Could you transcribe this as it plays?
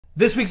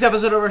This week's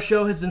episode of our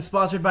show has been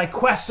sponsored by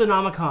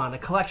Questonomicon, a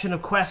collection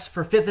of quests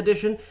for 5th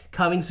edition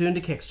coming soon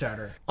to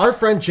Kickstarter. Our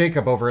friend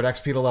Jacob over at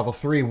XP to Level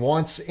 3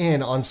 wants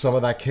in on some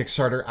of that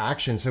Kickstarter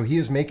action, so he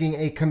is making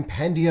a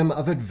compendium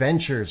of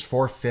adventures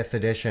for 5th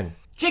edition.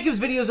 Jacob's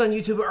videos on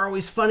YouTube are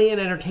always funny and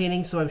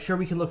entertaining, so I'm sure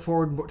we can look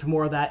forward to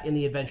more of that in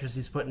the adventures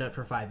he's putting out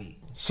for 5e.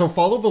 So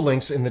follow the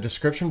links in the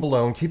description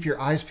below and keep your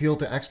eyes peeled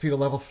to XP to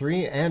Level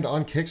 3 and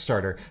on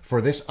Kickstarter for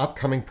this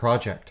upcoming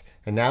project.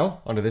 And now,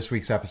 on to this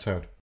week's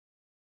episode.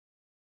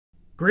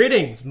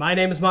 Greetings, my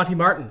name is Monty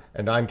Martin.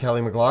 And I'm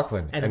Kelly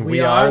McLaughlin. And we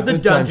are the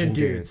Dungeon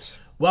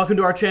Dudes. Welcome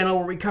to our channel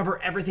where we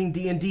cover everything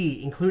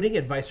D&D, including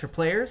advice for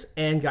players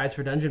and guides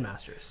for Dungeon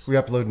Masters. We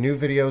upload new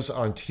videos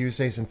on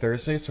Tuesdays and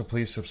Thursdays, so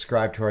please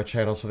subscribe to our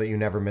channel so that you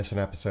never miss an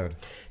episode.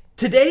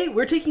 Today,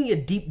 we're taking a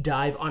deep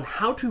dive on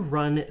how to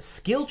run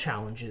skill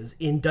challenges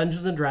in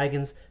Dungeons &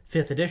 Dragons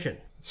 5th edition.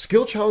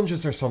 Skill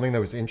challenges are something that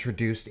was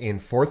introduced in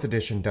 4th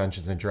edition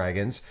Dungeons &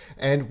 Dragons,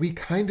 and we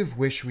kind of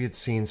wish we had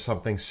seen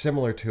something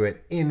similar to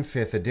it in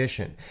 5th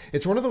edition.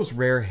 It's one of those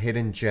rare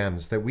hidden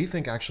gems that we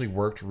think actually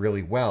worked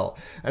really well,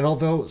 and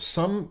although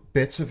some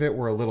bits of it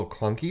were a little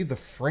clunky, the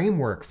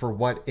framework for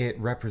what it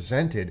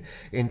represented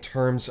in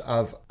terms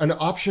of an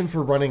option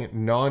for running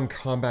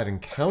non-combat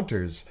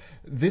encounters,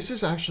 this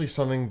is actually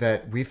something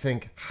that we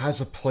think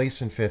has a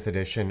place in 5th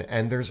edition,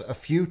 and there's a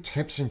few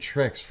tips and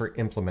tricks for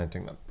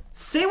implementing them.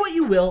 Say what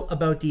you will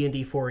about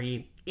D&D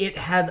 4e, it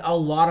had a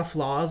lot of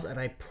flaws, and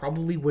I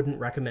probably wouldn't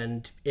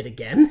recommend it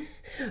again.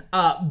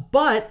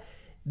 But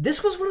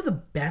this was one of the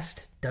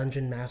best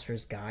Dungeon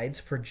Master's guides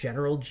for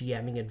general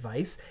GMing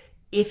advice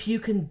if you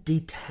can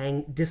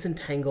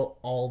disentangle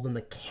all the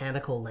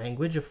mechanical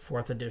language of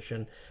 4th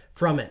edition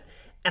from it.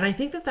 And I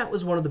think that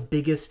was one of the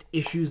biggest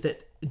issues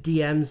that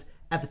DMs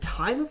at the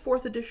time of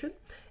 4th edition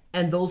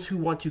and those who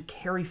want to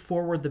carry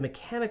forward the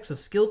mechanics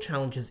of skill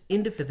challenges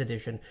into 5th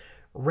edition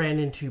ran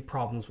into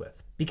problems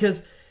with.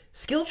 Because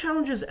skill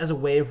challenges as a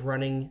way of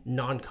running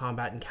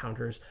non-combat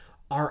encounters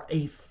are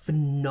a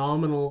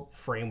phenomenal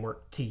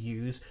framework to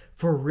use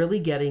for really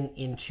getting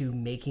into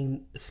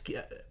making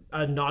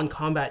a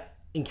non-combat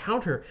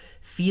encounter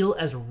feel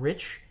as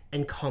rich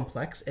and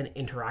complex and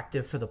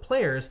interactive for the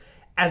players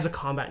as a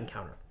combat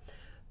encounter.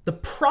 The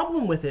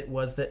problem with it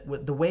was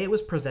that the way it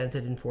was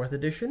presented in 4th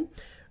edition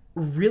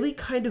really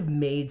kind of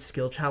made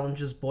skill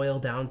challenges boil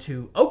down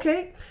to,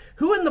 okay,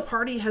 who in the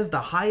party has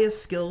the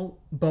highest skill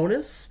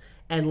bonus,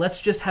 and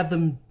let's just have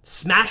them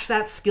smash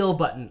that skill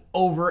button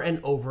over and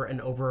over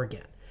and over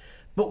again.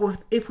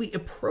 But if we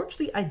approach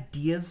the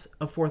ideas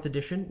of 4th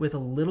edition with a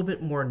little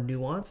bit more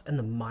nuance and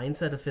the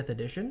mindset of 5th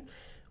edition,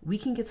 we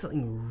can get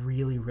something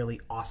really, really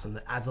awesome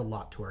that adds a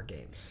lot to our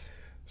games.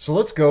 So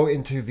let's go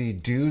into the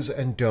do's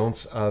and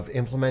don'ts of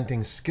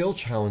implementing skill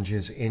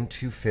challenges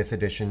into 5th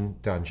edition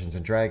Dungeons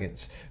 &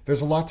 Dragons.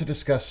 There's a lot to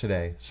discuss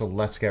today, so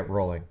let's get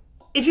rolling.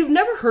 If you've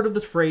never heard of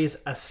the phrase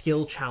a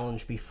skill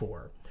challenge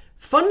before,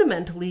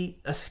 fundamentally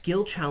a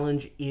skill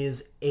challenge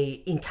is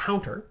an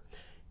encounter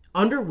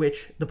under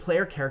which the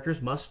player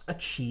characters must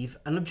achieve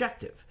an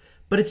objective.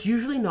 But it's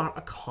usually not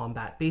a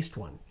combat-based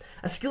one.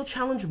 A skill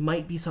challenge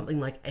might be something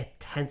like a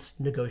tense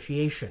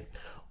negotiation,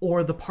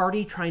 or the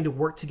party trying to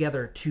work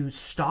together to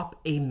stop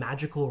a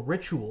magical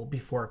ritual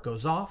before it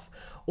goes off,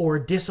 or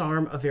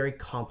disarm a very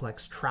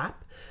complex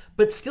trap.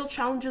 But skill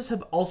challenges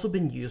have also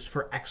been used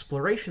for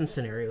exploration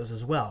scenarios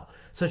as well,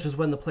 such as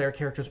when the player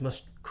characters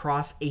must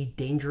cross a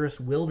dangerous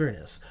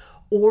wilderness,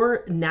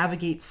 or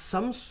navigate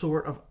some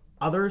sort of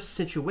other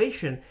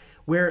situation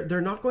where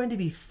they're not going to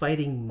be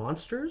fighting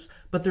monsters,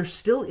 but there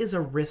still is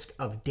a risk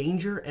of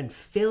danger and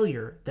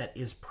failure that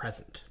is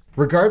present.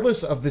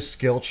 Regardless of the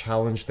skill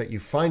challenge that you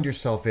find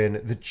yourself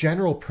in, the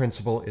general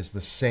principle is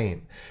the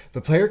same.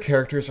 The player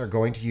characters are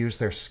going to use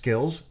their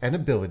skills and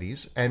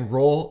abilities and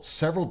roll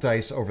several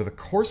dice over the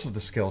course of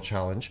the skill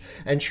challenge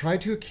and try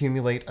to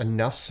accumulate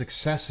enough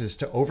successes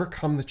to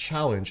overcome the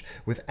challenge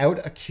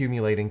without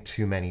accumulating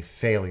too many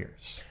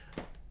failures.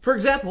 For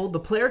example, the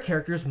player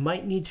characters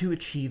might need to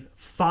achieve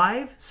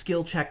 5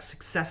 skill check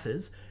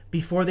successes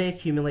before they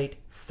accumulate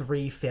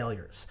 3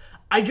 failures.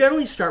 I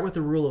generally start with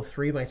the rule of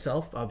 3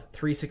 myself, of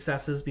 3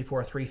 successes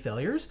before 3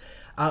 failures,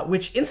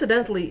 which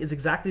incidentally is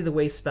exactly the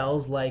way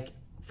spells like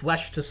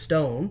Flesh to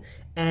Stone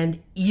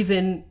and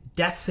even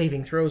death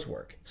saving throws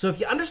work. So if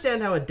you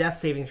understand how a death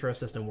saving throw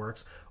system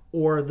works,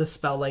 or the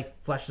spell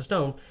like Flesh to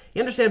Stone, you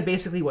understand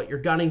basically what you're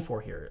gunning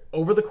for here.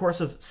 Over the course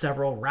of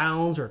several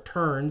rounds or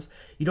turns,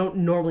 you don't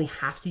normally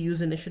have to use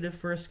initiative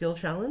for a skill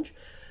challenge.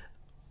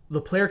 The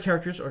player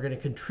characters are going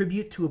to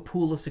contribute to a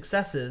pool of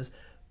successes,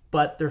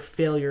 but their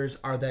failures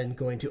are then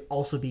going to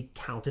also be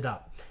counted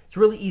up. It's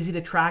really easy to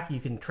track. You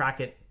can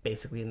track it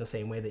basically in the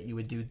same way that you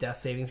would do death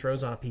saving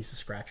throws on a piece of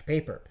scratch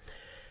paper.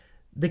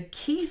 The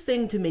key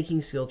thing to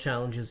making skill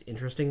challenges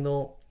interesting,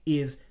 though,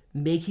 is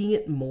making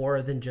it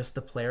more than just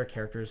the player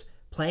characters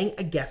playing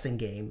a guessing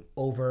game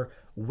over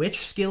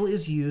which skill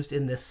is used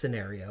in this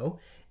scenario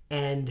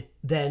and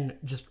then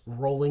just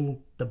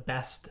rolling the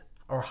best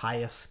or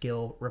highest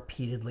skill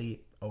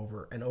repeatedly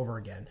over and over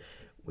again.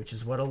 which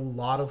is what a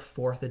lot of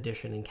 4th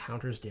edition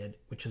encounters did,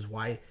 which is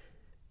why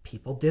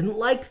people didn't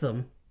like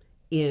them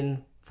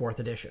in 4th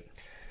edition.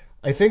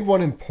 I think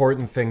one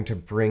important thing to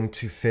bring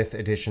to 5th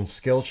edition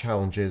skill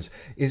challenges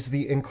is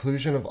the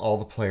inclusion of all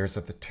the players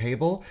at the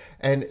table,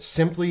 and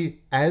simply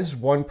as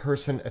one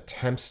person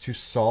attempts to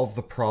solve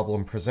the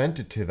problem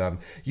presented to them,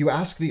 you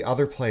ask the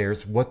other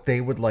players what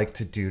they would like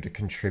to do to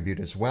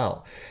contribute as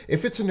well.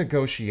 If it's a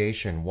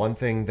negotiation, one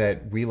thing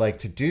that we like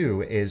to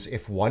do is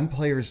if one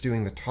player is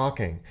doing the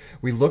talking,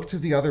 we look to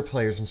the other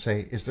players and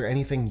say, is there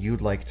anything you'd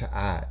like to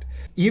add?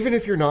 Even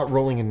if you're not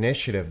rolling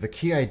initiative, the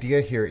key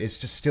idea here is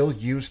to still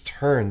use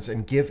turns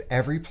and give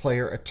every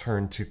player a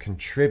turn to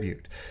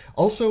contribute.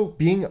 Also,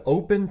 being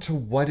open to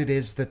what it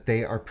is that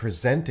they are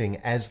presenting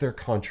as their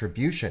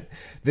contribution.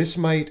 This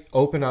might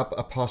open up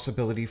a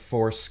possibility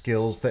for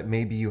skills that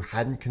maybe you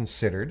hadn't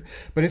considered,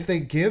 but if they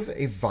give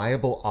a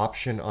viable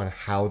option on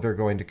how they're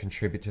going to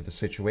contribute to the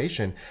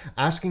situation,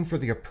 asking for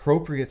the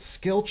appropriate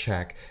skill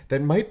check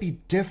that might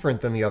be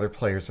different than the other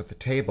players at the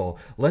table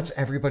lets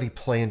everybody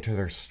play into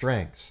their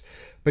strengths.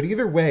 But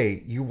either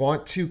way, you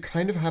want to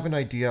kind of have an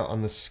idea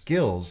on the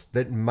skills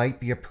that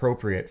might be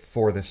appropriate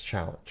for this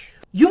challenge.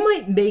 You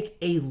might make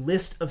a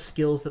list of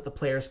skills that the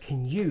players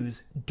can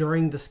use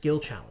during the skill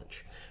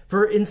challenge.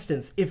 For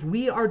instance, if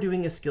we are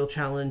doing a skill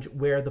challenge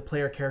where the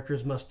player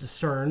characters must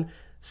discern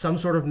some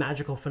sort of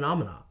magical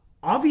phenomena,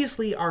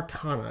 obviously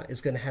Arcana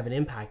is going to have an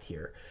impact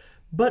here.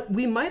 But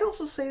we might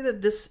also say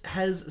that this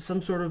has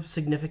some sort of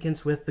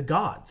significance with the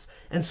gods,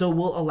 and so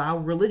we'll allow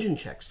religion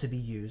checks to be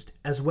used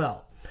as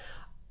well.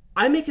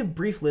 I make a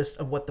brief list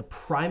of what the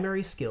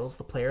primary skills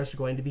the players are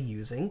going to be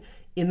using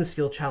in the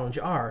skill challenge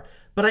are,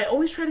 but I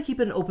always try to keep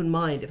an open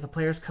mind if the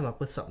players come up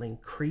with something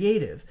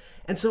creative,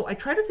 and so I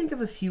try to think of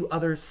a few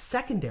other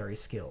secondary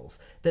skills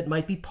that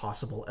might be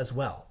possible as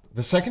well.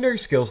 The secondary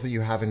skills that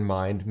you have in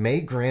mind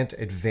may grant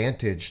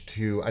advantage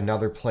to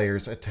another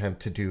player's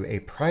attempt to do a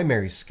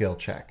primary skill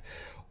check.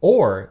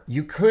 Or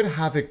you could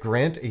have it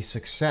grant a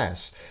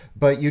success,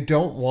 but you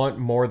don't want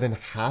more than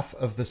half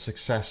of the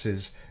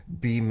successes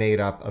be made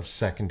up of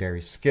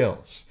secondary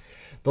skills.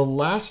 The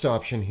last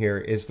option here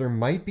is there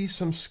might be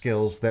some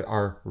skills that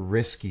are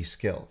risky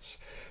skills.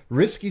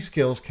 Risky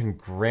skills can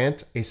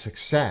grant a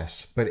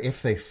success, but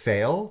if they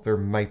fail, there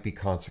might be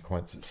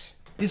consequences.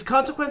 These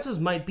consequences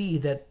might be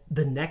that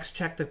the next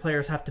check the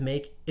players have to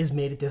make is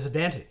made at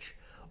disadvantage,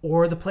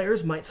 or the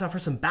players might suffer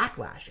some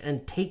backlash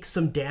and take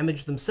some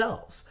damage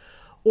themselves.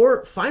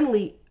 Or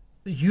finally,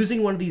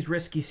 using one of these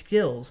risky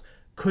skills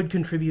could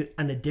contribute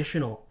an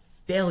additional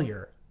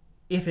failure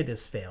if it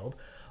is failed,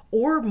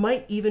 or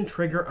might even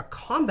trigger a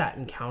combat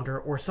encounter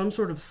or some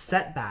sort of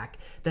setback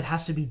that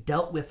has to be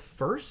dealt with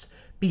first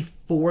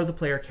before the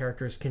player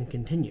characters can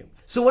continue.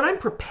 So when I'm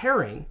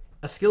preparing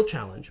a skill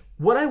challenge,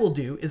 what I will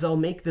do is I'll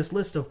make this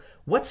list of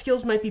what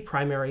skills might be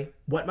primary,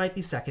 what might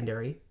be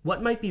secondary,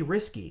 what might be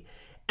risky,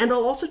 and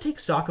I'll also take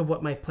stock of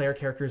what my player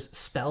characters'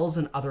 spells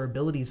and other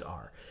abilities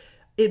are.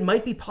 It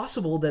might be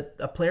possible that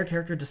a player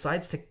character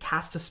decides to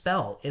cast a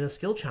spell in a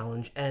skill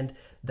challenge, and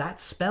that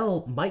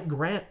spell might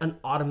grant an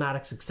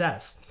automatic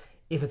success.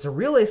 If it's a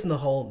real ace in the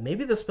hole,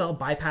 maybe the spell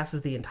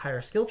bypasses the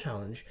entire skill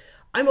challenge.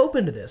 I'm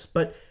open to this,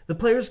 but the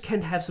players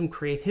can have some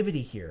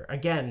creativity here.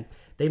 Again,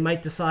 they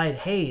might decide,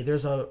 hey,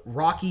 there's a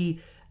rocky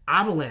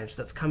avalanche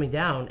that's coming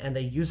down, and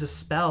they use a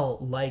spell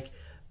like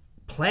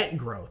plant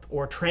growth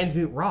or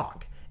transmute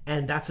rock,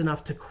 and that's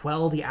enough to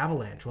quell the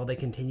avalanche while they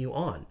continue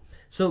on.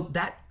 So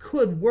that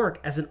could work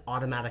as an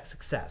automatic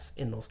success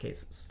in those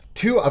cases.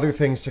 Two other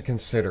things to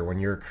consider when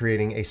you're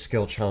creating a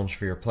skill challenge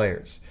for your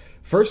players.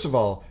 First of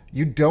all,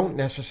 you don't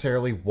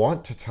necessarily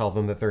want to tell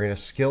them that they're in a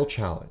skill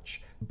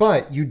challenge,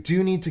 but you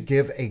do need to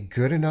give a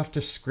good enough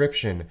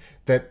description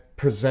that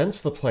presents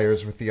the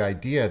players with the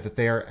idea that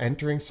they are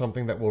entering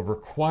something that will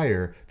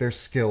require their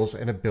skills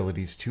and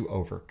abilities to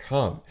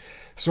overcome.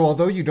 So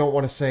although you don't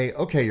want to say,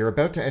 okay, you're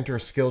about to enter a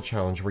skill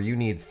challenge where you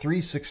need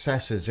 3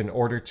 successes in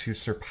order to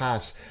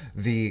surpass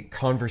the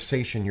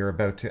conversation you're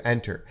about to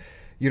enter,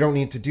 you don't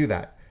need to do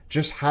that.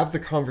 Just have the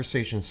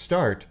conversation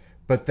start,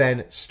 but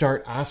then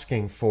start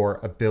asking for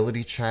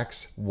ability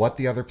checks, what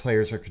the other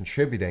players are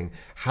contributing,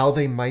 how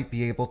they might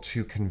be able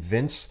to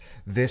convince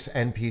this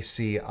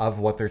NPC of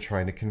what they're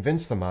trying to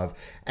convince them of,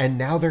 and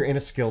now they're in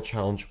a skill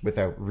challenge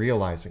without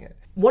realizing it.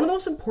 One of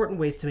those important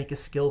ways to make a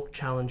skill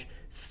challenge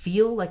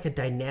feel like a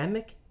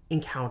dynamic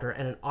encounter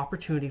and an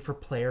opportunity for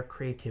player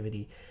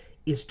creativity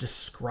is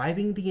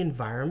describing the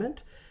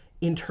environment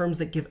in terms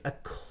that give a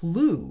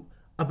clue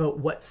about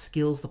what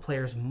skills the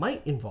players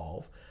might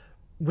involve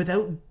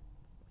without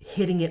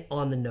hitting it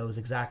on the nose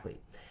exactly.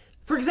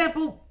 For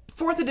example,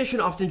 4th edition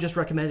often just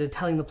recommended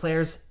telling the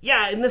players,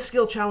 yeah, in this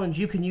skill challenge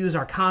you can use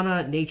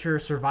Arcana, Nature,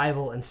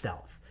 Survival, and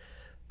Stealth.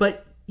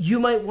 But you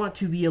might want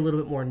to be a little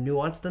bit more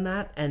nuanced than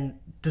that and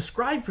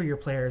describe for your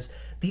players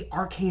the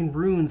arcane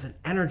runes and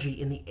energy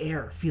in the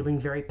air feeling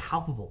very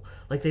palpable,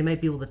 like they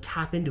might be able to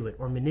tap into it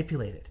or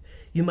manipulate it.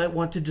 You might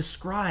want to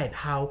describe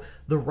how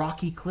the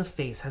rocky cliff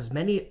face has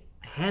many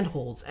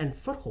handholds and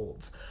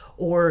footholds,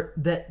 or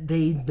that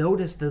they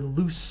notice the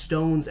loose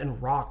stones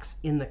and rocks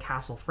in the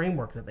castle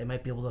framework that they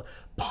might be able to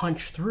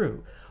punch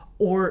through,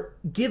 or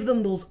give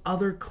them those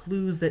other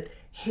clues that,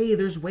 hey,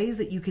 there's ways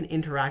that you can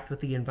interact with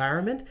the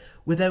environment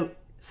without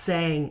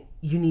saying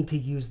you need to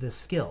use this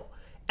skill.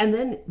 And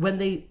then when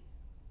they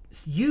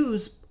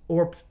use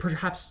or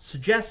perhaps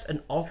suggest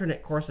an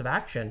alternate course of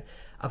action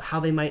of how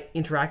they might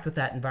interact with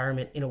that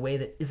environment in a way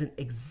that isn't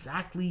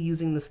exactly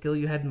using the skill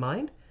you had in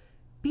mind,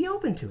 be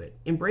open to it,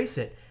 embrace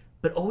it,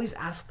 but always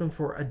ask them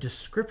for a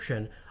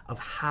description of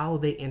how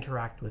they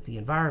interact with the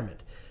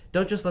environment.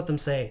 Don't just let them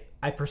say,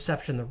 I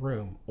perception the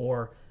room,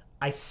 or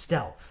I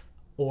stealth,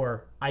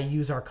 or I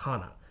use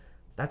Arcana.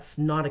 That's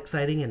not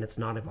exciting and it's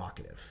not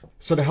evocative.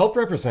 So to help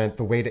represent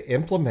the way to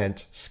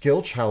implement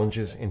skill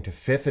challenges into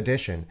 5th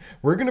edition,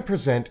 we're going to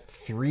present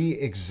 3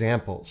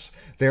 examples.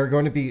 They are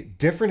going to be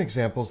different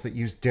examples that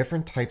use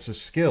different types of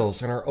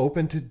skills and are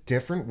open to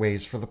different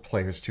ways for the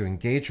players to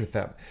engage with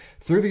them.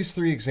 Through these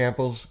 3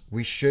 examples,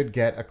 we should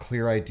get a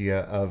clear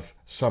idea of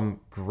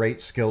some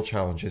great skill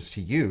challenges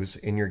to use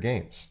in your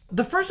games.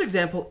 The first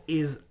example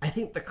is, I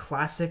think, the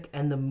classic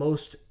and the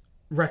most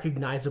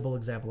recognizable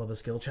example of a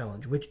skill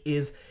challenge, which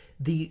is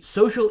the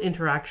social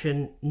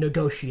interaction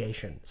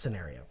negotiation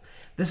scenario.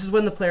 This is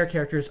when the player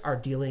characters are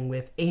dealing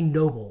with a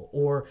noble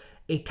or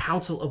a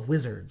council of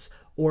wizards,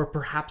 or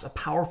perhaps a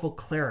powerful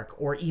cleric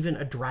or even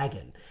a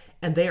dragon,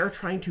 and they are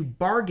trying to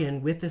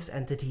bargain with this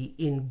entity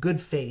in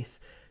good faith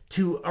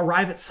to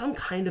arrive at some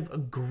kind of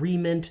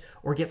agreement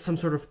or get some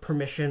sort of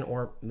permission,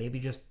 or maybe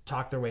just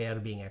talk their way out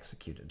of being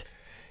executed.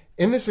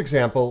 In this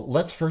example,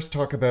 let's first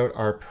talk about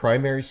our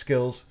primary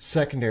skills,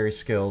 secondary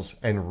skills,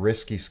 and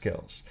risky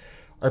skills.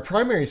 Our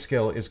primary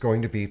skill is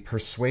going to be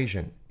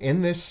persuasion.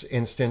 In this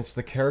instance,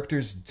 the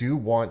characters do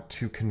want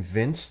to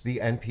convince the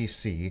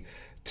NPC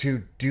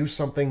to do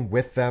something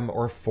with them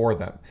or for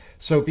them.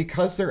 So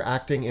because they're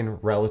acting in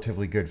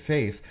relatively good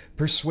faith,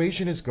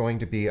 persuasion is going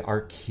to be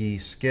our key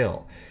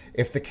skill.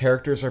 If the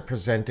characters are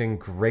presenting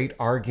great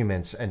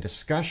arguments and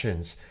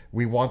discussions,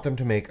 we want them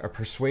to make a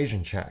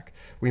persuasion check.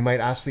 We might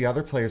ask the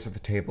other players at the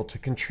table to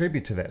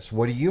contribute to this.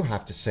 What do you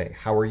have to say?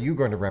 How are you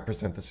going to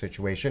represent the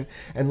situation?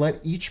 And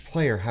let each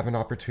player have an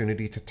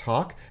opportunity to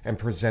talk and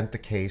present the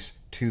case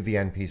to the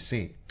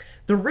NPC.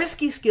 The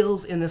risky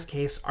skills in this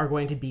case are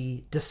going to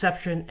be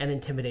deception and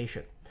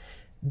intimidation.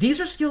 These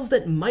are skills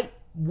that might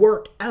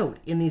work out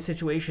in these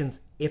situations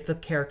if the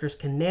characters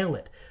can nail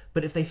it.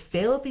 But if they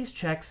fail at these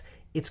checks,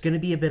 it's going to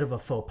be a bit of a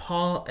faux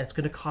pas. It's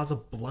going to cause a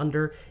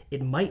blunder.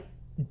 It might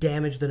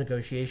damage the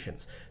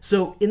negotiations.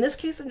 So in this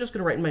case, I'm just going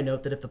to write in my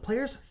note that if the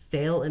players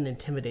fail an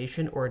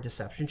intimidation or a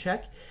deception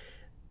check,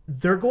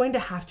 they're going to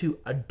have to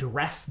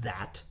address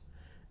that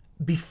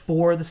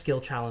before the skill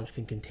challenge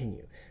can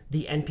continue.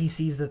 The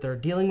NPCs that they're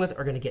dealing with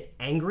are going to get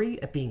angry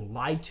at being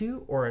lied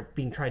to or at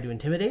being tried to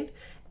intimidate.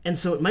 And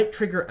so it might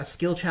trigger a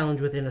skill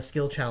challenge within a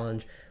skill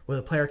challenge where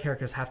the player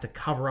characters have to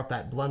cover up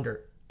that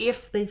blunder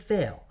if they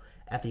fail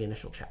at the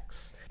initial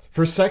checks.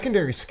 For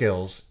secondary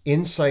skills,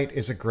 insight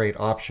is a great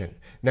option.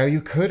 Now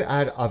you could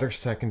add other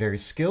secondary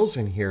skills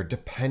in here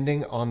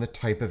depending on the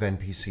type of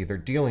NPC they're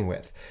dealing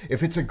with.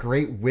 If it's a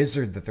great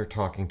wizard that they're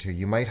talking to,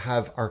 you might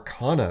have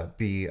Arcana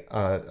be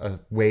a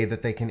way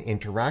that they can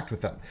interact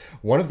with them.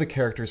 One of the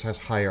characters has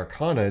high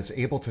Arcana, is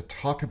able to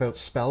talk about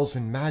spells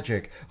and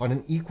magic on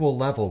an equal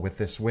level with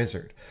this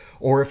wizard.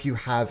 Or if you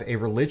have a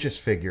religious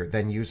figure,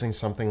 then using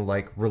something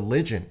like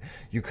religion.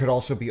 You could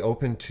also be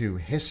open to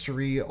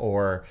history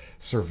or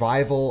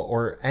survival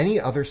or any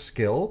other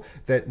skill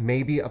that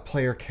maybe a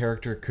player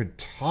character could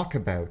talk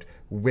about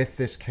with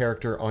this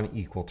character on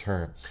equal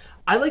terms.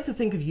 I like to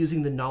think of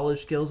using the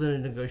knowledge skills in a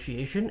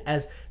negotiation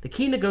as the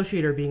key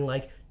negotiator being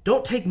like,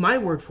 don't take my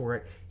word for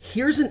it.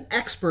 Here's an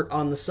expert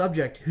on the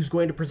subject who's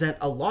going to present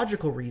a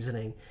logical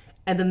reasoning,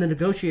 and then the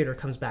negotiator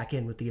comes back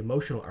in with the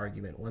emotional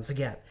argument once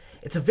again.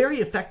 It's a very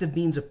effective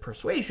means of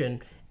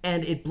persuasion,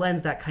 and it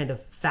blends that kind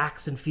of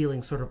facts and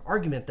feelings sort of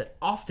argument that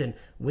often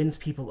wins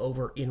people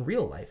over in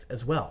real life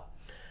as well.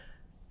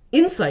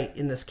 Insight,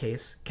 in this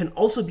case, can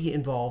also be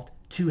involved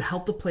to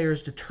help the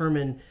players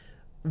determine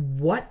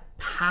what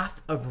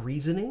path of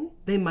reasoning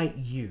they might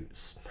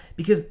use.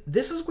 Because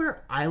this is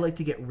where I like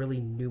to get really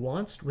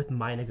nuanced with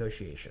my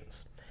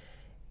negotiations.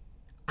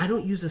 I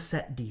don't use a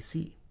set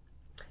DC.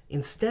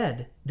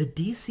 Instead, the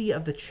DC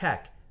of the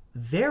check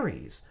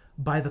varies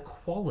by the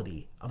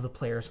quality of the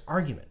player's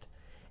argument.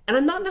 And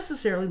I'm not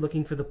necessarily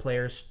looking for the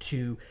players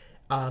to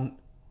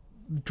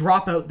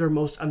drop out their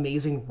most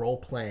amazing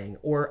role-playing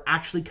or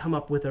actually come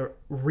up with a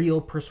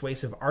real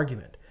persuasive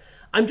argument.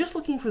 I'm just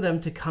looking for them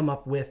to come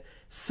up with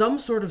some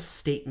sort of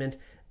statement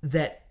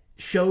that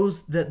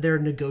shows that they're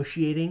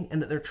negotiating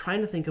and that they're trying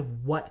to think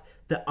of what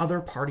the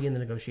other party in the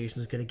negotiation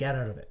is going to get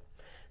out of it.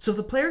 So if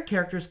the player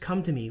characters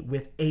come to me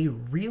with a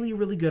really,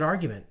 really good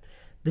argument,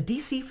 the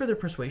DC for their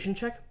persuasion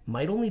check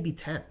might only be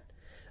 10.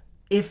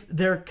 If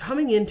they're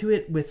coming into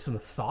it with some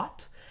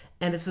thought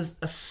and it's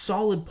a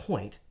solid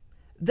point,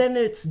 then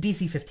it's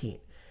DC 15.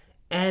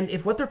 And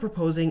if what they're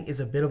proposing is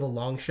a bit of a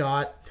long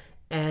shot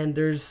and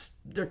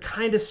they're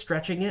kind of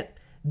stretching it,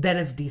 then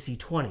it's DC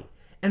 20.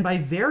 And by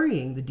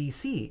varying the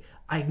DC,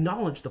 I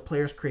acknowledge the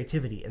player's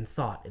creativity and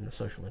thought in the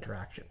social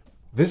interaction.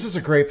 This is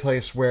a great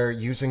place where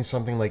using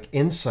something like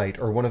insight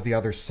or one of the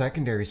other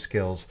secondary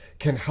skills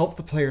can help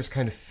the players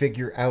kind of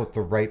figure out the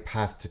right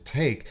path to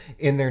take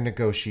in their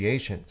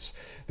negotiations.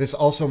 This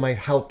also might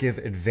help give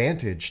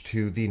advantage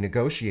to the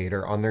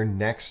negotiator on their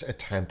next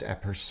attempt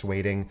at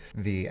persuading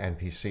the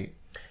NPC.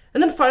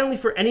 And then finally,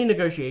 for any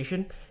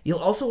negotiation, you'll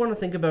also want to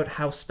think about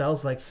how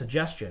spells like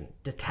Suggestion,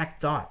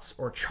 Detect Thoughts,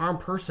 or Charm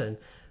Person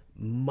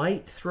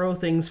might throw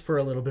things for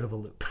a little bit of a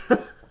loop.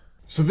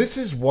 So this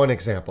is one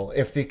example.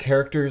 If the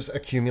characters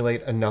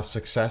accumulate enough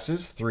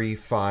successes, 3,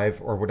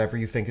 5, or whatever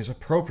you think is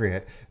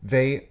appropriate,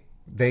 they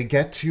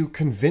get to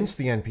convince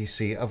the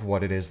NPC of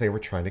what it is they were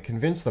trying to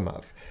convince them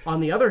of.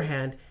 On the other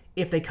hand,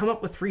 if they come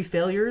up with 3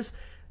 failures,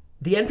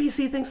 the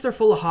NPC thinks they're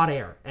full of hot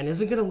air and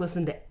isn't going to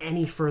listen to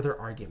any further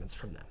arguments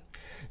from them.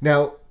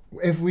 Now,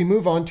 if we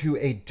move on to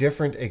a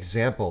different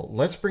example,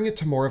 let's bring it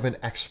to more of an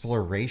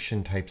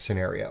exploration type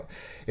scenario.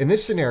 In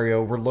this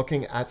scenario, we're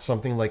looking at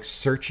something like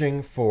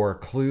searching for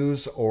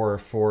clues or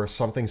for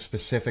something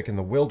specific in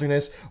the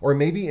wilderness, or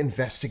maybe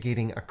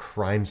investigating a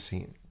crime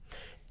scene.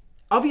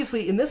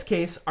 Obviously, in this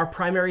case, our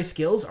primary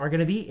skills are going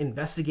to be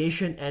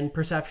investigation and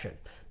perception.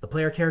 The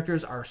player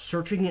characters are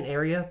searching an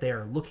area, they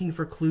are looking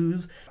for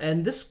clues,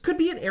 and this could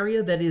be an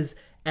area that is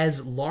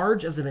as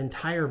large as an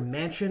entire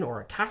mansion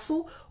or a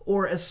castle,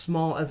 or as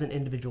small as an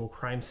individual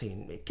crime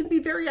scene. It can be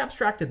very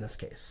abstract in this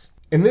case.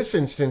 In this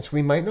instance,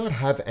 we might not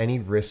have any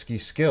risky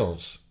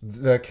skills.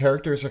 The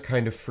characters are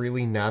kind of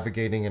freely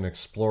navigating and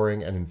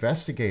exploring and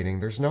investigating.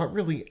 There's not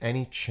really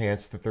any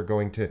chance that they're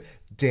going to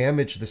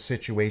damage the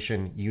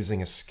situation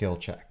using a skill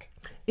check.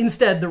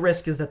 Instead, the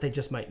risk is that they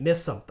just might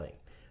miss something.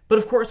 But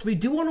of course, we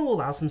do want to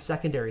allow some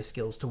secondary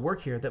skills to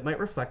work here that might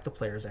reflect the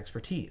player's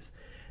expertise.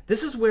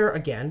 This is where,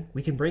 again,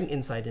 we can bring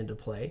insight into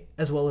play,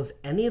 as well as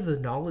any of the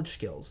knowledge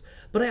skills,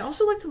 but I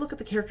also like to look at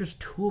the character's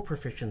tool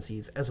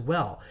proficiencies as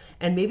well,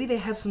 and maybe they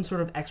have some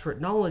sort of expert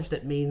knowledge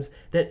that means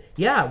that,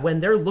 yeah, when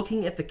they're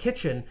looking at the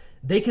kitchen,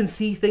 they can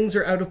see things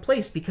are out of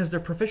place because they're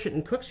proficient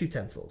in cook's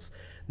utensils.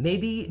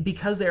 Maybe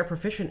because they are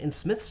proficient in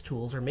smith's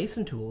tools or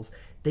mason tools,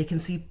 they can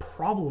see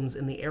problems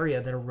in the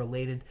area that are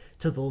related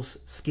to those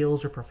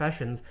skills or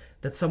professions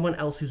that someone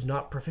else who's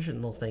not proficient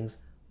in those things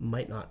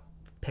might not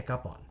pick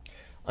up on.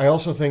 I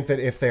also think that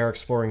if they are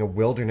exploring a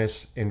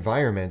wilderness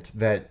environment,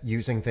 that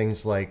using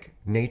things like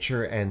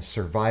nature and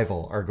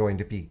survival are going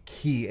to be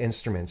key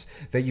instruments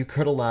that you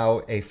could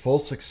allow a full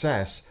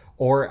success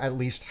or at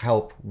least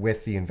help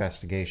with the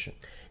investigation.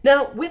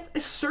 Now, with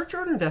a search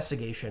or an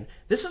investigation,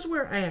 this is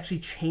where I actually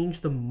change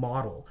the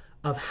model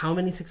of how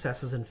many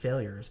successes and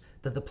failures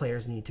that the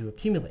players need to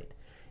accumulate.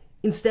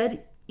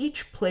 Instead,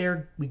 each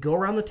player, we go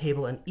around the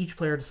table and each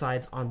player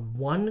decides on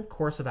one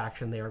course of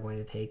action they are going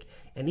to take,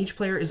 and each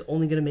player is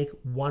only going to make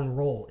one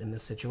roll in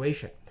this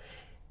situation.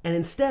 And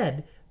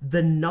instead,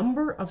 the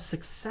number of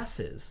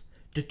successes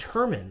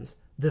determines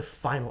the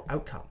final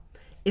outcome.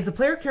 If the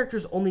player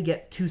characters only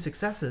get 2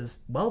 successes,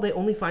 well, they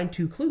only find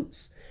 2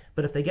 clues.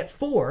 But if they get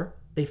 4,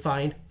 they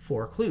find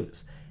 4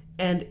 clues.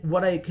 And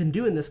what I can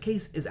do in this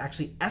case is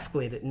actually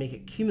escalate it and make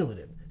it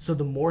cumulative. So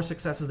the more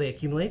successes they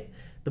accumulate,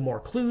 the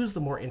more clues, the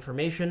more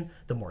information,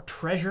 the more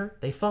treasure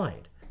they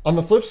find. On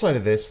the flip side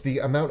of this, the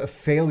amount of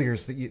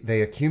failures that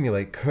they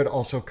accumulate could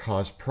also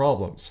cause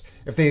problems.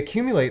 If they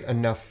accumulate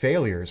enough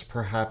failures,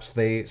 perhaps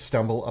they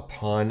stumble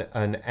upon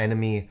an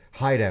enemy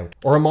hideout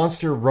or a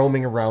monster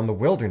roaming around the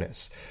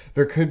wilderness.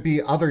 There could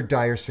be other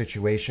dire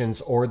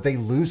situations, or they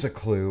lose a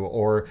clue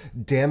or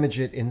damage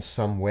it in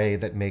some way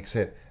that makes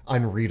it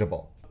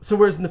unreadable. So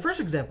whereas in the first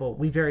example,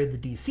 we varied the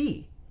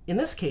DC, in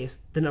this case,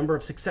 the number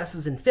of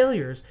successes and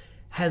failures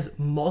has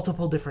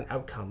multiple different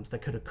outcomes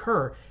that could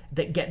occur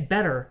that get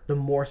better the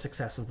more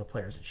successes the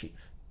players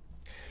achieve.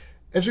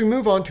 As we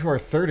move on to our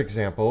third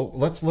example,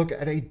 let's look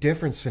at a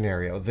different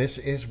scenario. This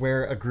is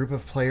where a group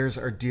of players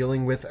are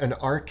dealing with an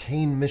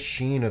arcane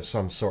machine of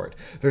some sort.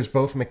 There's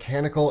both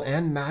mechanical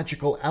and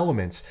magical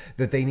elements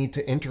that they need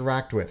to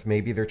interact with.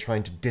 Maybe they're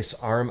trying to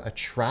disarm a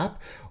trap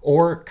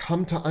or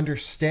come to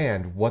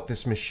understand what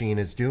this machine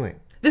is doing.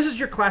 This is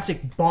your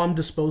classic bomb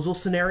disposal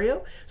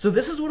scenario. So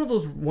this is one of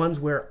those ones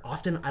where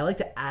often I like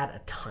to add a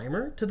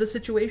timer to the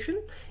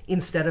situation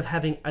instead of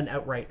having an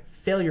outright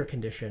failure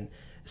condition.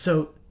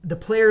 So the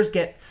players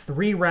get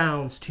 3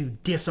 rounds to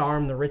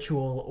disarm the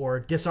ritual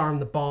or disarm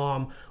the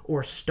bomb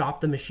or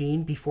stop the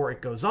machine before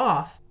it goes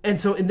off. And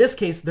so in this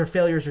case, their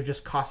failures are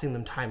just costing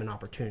them time and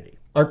opportunity.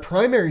 Our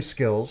primary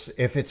skills,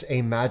 if it's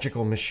a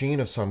magical machine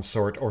of some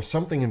sort or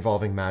something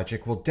involving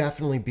magic, will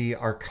definitely be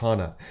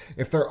Arcana.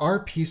 If there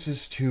are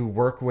pieces to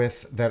work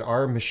with that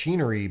are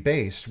machinery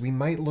based, we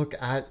might look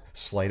at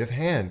Sleight of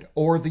Hand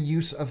or the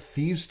use of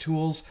Thieves'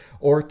 tools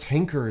or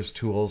Tinker's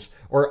tools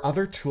or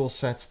other tool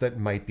sets that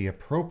might be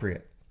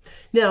appropriate.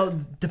 Now,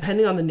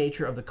 depending on the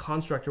nature of the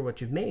construct or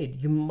what you've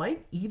made, you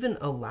might even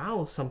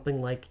allow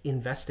something like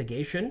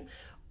investigation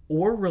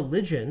or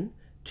religion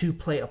to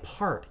play a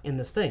part in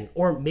this thing.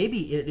 Or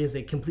maybe it is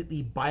a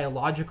completely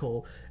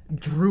biological,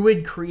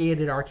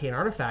 druid-created arcane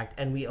artifact,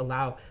 and we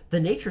allow the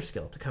nature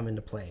skill to come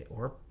into play,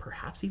 or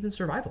perhaps even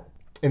survival.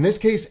 In this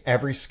case,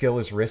 every skill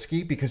is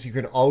risky because you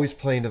can always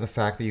play into the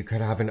fact that you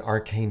could have an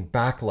arcane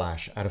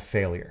backlash at a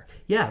failure.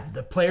 Yeah,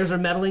 the players are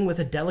meddling with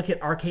a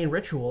delicate arcane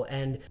ritual,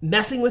 and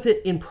messing with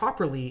it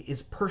improperly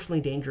is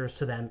personally dangerous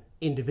to them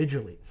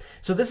individually.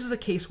 So this is a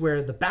case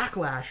where the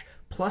backlash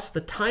plus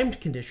the timed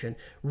condition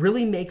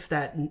really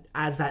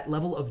adds that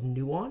level of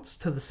nuance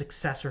to the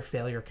success or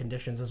failure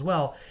conditions as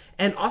well.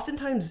 And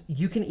oftentimes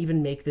you can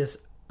even make this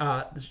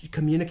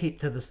communicate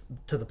to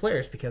the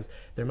players, because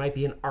there might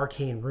be an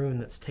arcane rune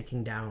that's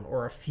ticking down,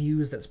 or a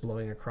fuse that's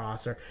blowing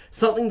across, or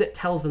something that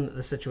tells them that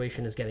the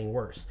situation is getting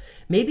worse.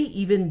 Maybe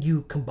even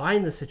you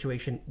combine the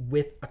situation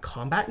with a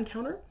combat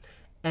encounter,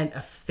 and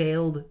a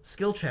failed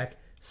skill check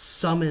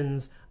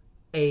summons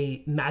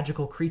a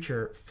magical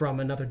creature from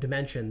another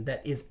dimension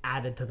that is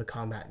added to the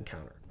combat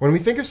encounter. When we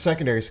think of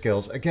secondary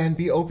skills, again,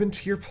 be open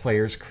to your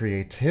players'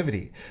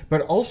 creativity.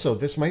 But also,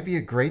 this might be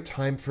a great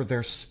time for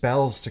their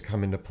spells to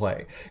come into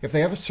play. If they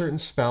have a certain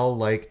spell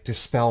like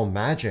Dispel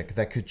Magic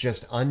that could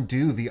just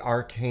undo the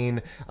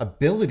arcane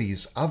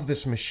abilities of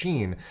this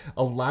machine,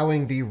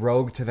 allowing the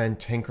rogue to then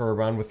tinker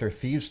around with their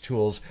thieves'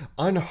 tools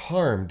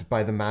unharmed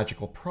by the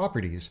magical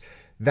properties,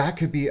 that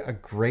could be a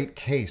great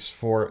case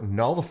for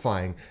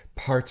nullifying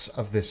parts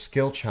of this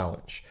skill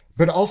challenge.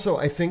 But also,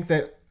 I think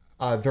that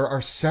there are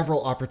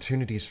several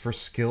opportunities for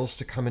skills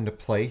to come into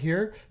play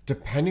here,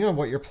 depending on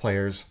what your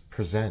players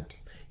present.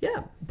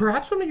 Yeah,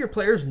 perhaps one of your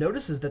players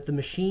notices that the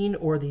machine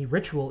or the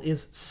ritual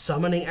is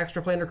summoning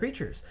extraplanar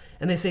creatures,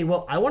 and they say,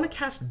 well, I want to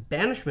cast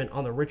Banishment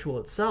on the ritual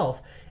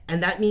itself,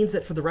 and that means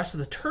that for the rest of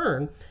the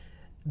turn,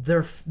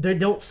 they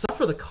don't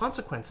suffer the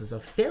consequences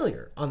of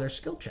failure on their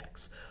skill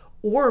checks.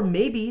 Or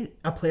maybe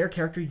a player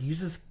character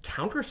uses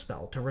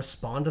Counterspell to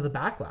respond to the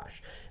backlash.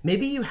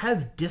 Maybe you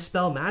have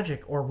Dispel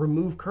Magic or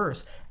Remove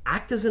Curse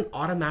act as an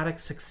automatic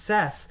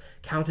success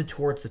counted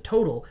towards the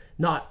total,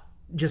 not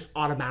just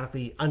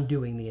automatically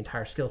undoing the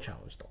entire skill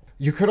challenge though.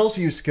 You could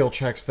also use skill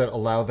checks that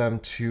allow them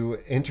to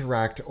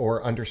interact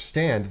or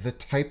understand the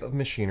type of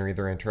machinery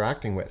they're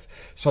interacting with.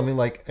 Something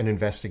like an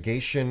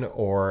investigation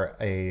or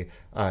a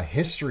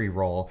history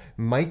roll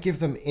might give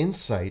them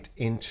insight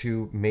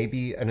into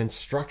maybe an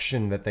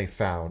instruction that they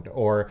found,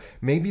 or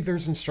maybe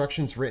there's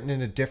instructions written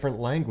in a different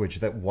language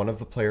that one of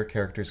the player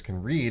characters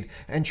can read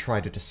and try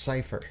to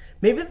decipher.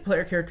 Maybe the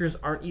player characters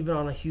aren't even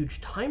on a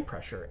huge time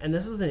pressure, and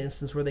this is an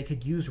instance where they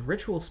could use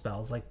ritual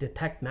spells like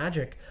Detect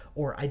Magic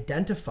or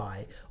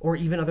Identify, or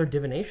even other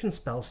divination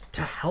spells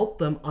to help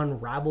them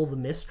unravel the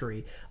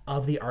mystery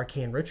of the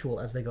arcane ritual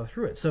as they go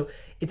through it. So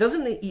it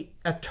doesn't,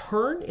 a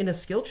turn in a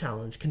skill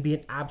challenge can be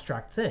an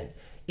abstract thing.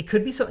 It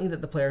could be something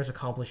that the players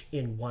accomplish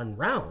in one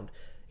round.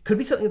 It could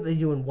be something that they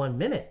do in 1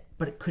 minute,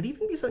 but it could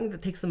even be something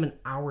that takes them an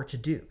hour to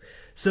do.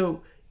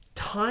 So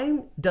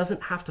time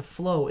doesn't have to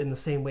flow in the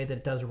same way that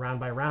it does round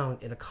by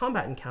round in a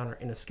combat encounter,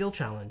 in a skill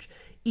challenge.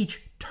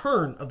 Each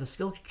turn of the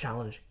skill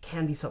challenge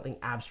can be something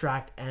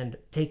abstract and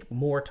take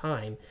more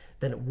time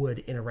than it would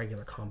in a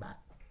regular combat.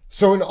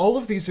 So in all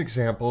of these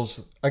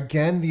examples,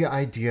 again, the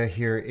idea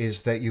here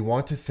is that you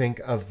want to think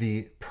of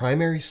the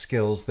primary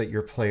skills that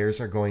your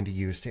players are going to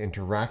use to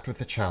interact with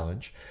the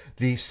challenge,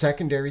 the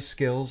secondary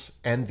skills,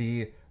 and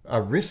the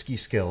risky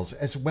skills,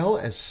 as well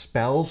as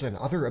spells and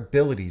other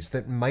abilities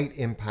that might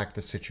impact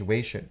the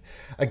situation.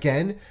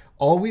 Again,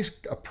 always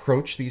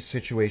approach these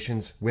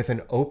situations with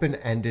an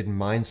open-ended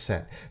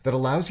mindset that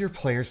allows your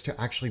players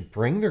to actually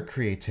bring their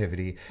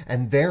creativity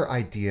and their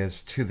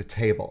ideas to the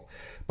table.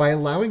 By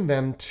allowing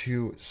them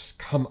to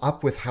come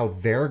up with how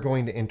they're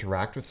going to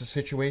interact with the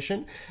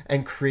situation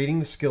and creating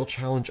the skill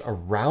challenge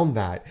around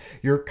that,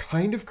 you're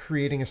kind of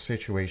creating a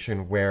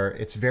situation where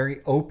it's very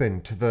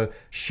open to the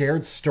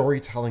shared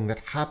storytelling that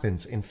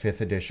happens in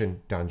 5th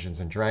edition Dungeons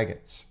 &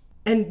 Dragons.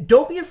 And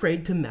don't be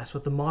afraid to mess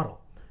with the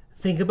model.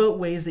 Think about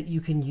ways that you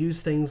can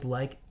use things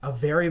like a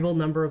variable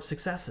number of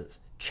successes,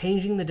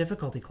 changing the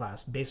difficulty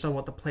class based on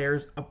what the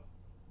players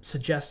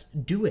suggest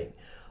doing,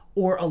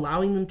 or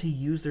allowing them to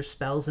use their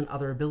spells and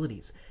other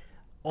abilities.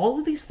 All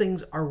of these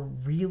things are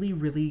really,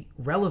 really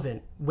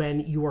relevant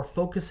when you are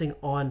focusing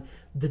on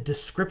the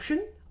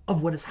description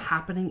of what is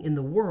happening in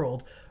the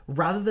world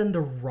rather than the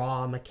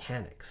raw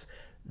mechanics.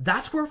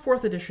 That's where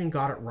 4th edition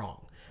got it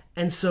wrong.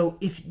 And so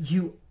if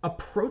you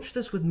approach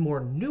this with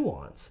more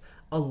nuance,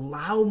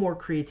 allow more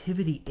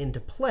creativity into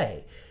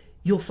play,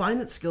 you'll find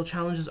that skill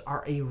challenges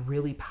are a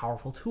really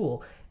powerful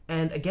tool.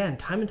 And again,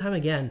 time and time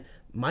again,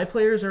 my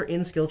players are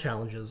in skill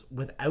challenges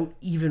without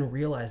even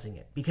realizing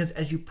it, because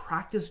as you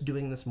practice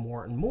doing this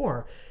more and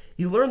more,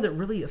 you learn that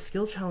really a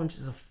skill challenge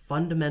is a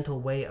fundamental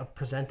way of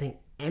presenting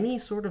any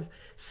sort of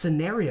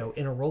scenario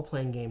in a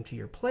role-playing game to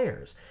your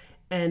players.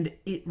 And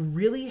it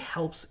really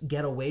helps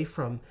get away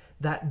from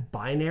that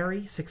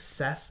binary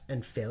success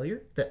and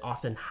failure that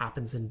often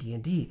happens in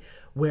D&D,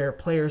 where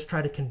players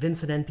try to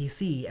convince an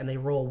NPC and they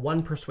roll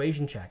one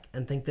persuasion check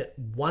and think that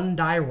one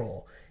die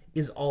roll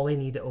is all they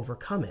need to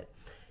overcome it.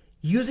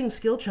 Using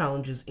skill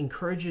challenges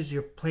encourages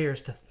your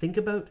players to think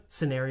about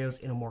scenarios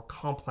in a more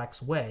complex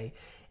way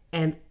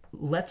and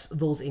lets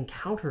those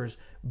encounters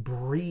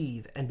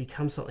breathe and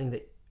become something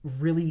that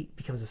really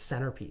becomes a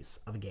centerpiece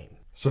of a game.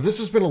 So this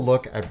has been a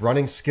look at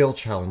running skill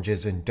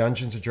challenges in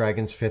Dungeons &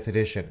 Dragons 5th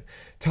edition.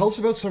 Tell us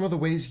about some of the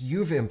ways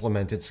you've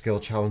implemented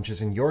skill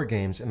challenges in your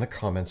games in the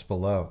comments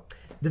below.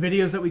 The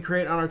videos that we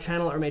create on our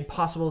channel are made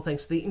possible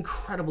thanks to the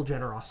incredible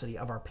generosity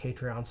of our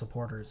Patreon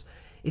supporters.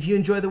 If you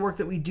enjoy the work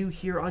that we do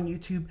here on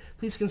YouTube,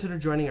 please consider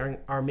joining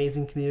our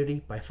amazing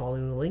community by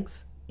following the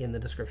links in the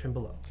description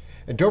below.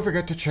 And don't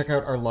forget to check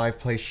out our live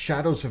play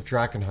Shadows of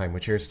Drakkenheim,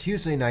 which airs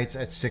Tuesday nights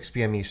at 6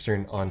 p.m.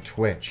 Eastern on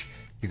Twitch.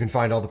 You can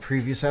find all the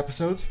previous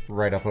episodes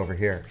right up over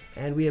here.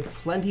 And we have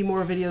plenty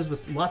more videos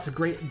with lots of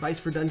great advice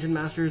for Dungeon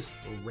Masters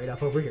right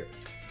up over here.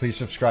 Please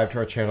subscribe to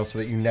our channel so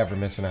that you never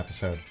miss an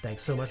episode.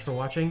 Thanks so much for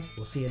watching.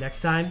 We'll see you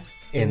next time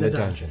in the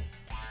dungeon.